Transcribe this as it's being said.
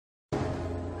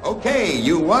Okay,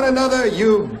 you want another,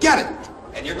 you get it.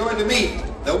 And you're going to meet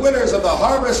the winners of the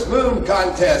Harvest Moon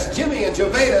Contest, Jimmy and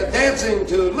Jovita dancing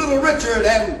to Little Richard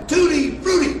and Tutti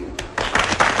Frutti.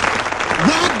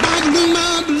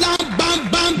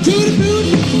 Tutti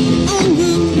Frutti, oh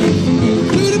Rudy,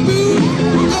 Tutti Frutti,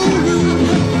 oh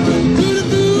Rudy, Tutti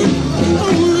Frutti,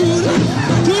 oh Rudy,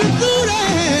 Tutti Frutti,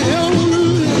 oh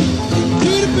Rudy,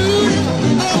 Tutti Frutti,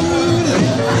 oh Rudy.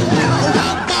 I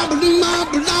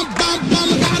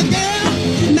got a girl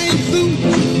named Sue.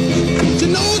 She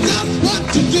knows just what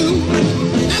to do.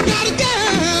 I got a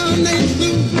girl named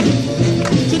Sue.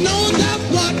 She knows just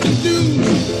what to do.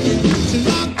 She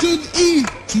rock to the east,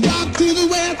 she rock to the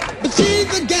west, but she's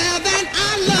the gal that I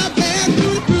love best.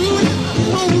 Tutti Frutti,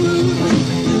 oh Rudy,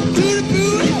 Tutti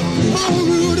Frutti, oh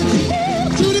Rudy,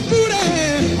 Tutti Frutti,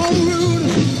 oh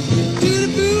Rudy, Tutti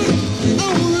Frutti,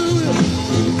 oh Rudy,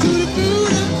 Tutti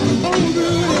Frutti, oh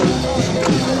Rudy.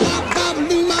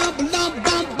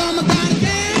 I got a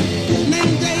gal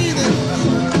named Daisy.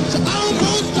 She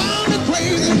almost drives me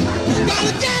crazy. Got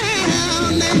a gal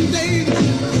named Daisy.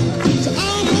 She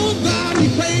almost drives me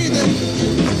crazy.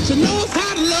 She knows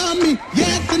how to love me,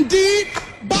 yes indeed.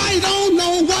 Boy, you don't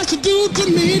know what she do to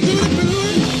me. Tutti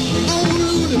Frutti, oh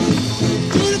Rudy,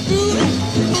 Tutti Frutti,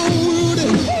 oh Rudy,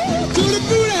 Tutti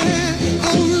Frutti,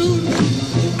 oh Rudy,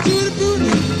 Tutti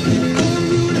Frutti, oh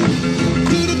Rudy,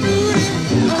 Tutti Frutti,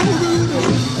 oh Rudy.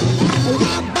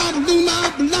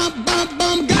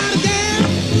 Got a gal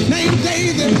named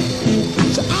Daisy.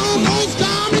 She almost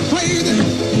drives me crazy.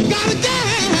 Got a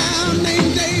gal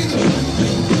named Daisy.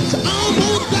 She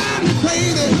almost drives me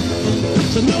crazy.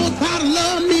 She knows how to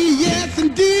love me, yes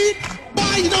indeed.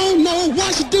 Boy, you don't know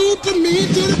what she do to me.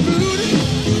 To the